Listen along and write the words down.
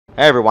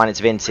Hey everyone, it's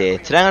Vince here.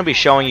 Today I'm going to be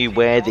showing you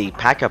where the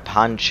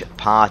Pack-a-Punch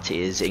part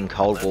is in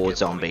Cold War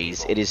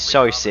Zombies. It is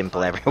so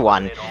simple,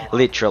 everyone.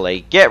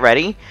 Literally. Get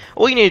ready.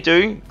 All you need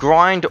to do,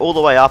 grind all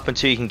the way up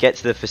until you can get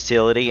to the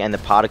facility and the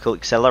particle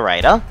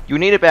accelerator. You'll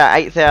need about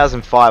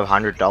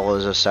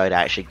 $8,500 or so to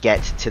actually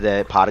get to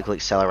the particle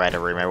accelerator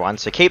room, everyone.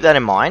 So keep that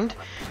in mind.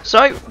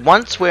 So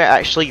once we're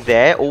actually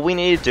there, all we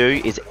need to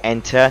do is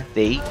enter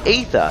the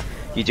ether.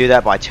 You do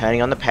that by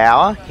turning on the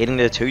power, hitting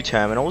the two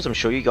terminals. I'm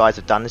sure you guys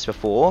have done this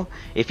before.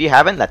 If you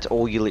haven't, that's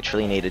all you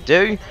literally need to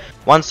do.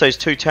 Once those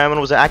two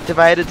terminals are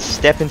activated,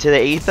 step into the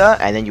ether,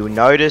 and then you'll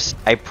notice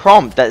a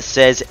prompt that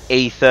says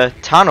Ether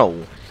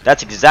Tunnel.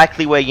 That's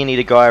exactly where you need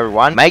to go,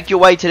 everyone. Make your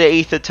way to the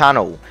ether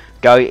tunnel.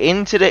 Go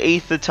into the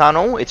ether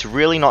tunnel. It's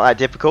really not that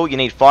difficult. You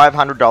need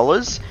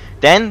 $500.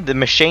 Then the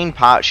machine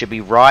part should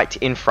be right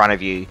in front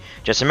of you.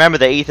 Just remember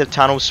the ether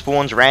tunnel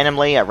spawns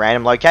randomly at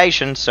random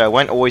locations, so it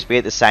won't always be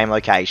at the same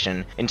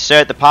location.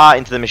 Insert the part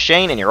into the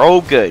machine and you're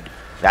all good.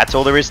 That's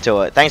all there is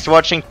to it. Thanks for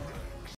watching.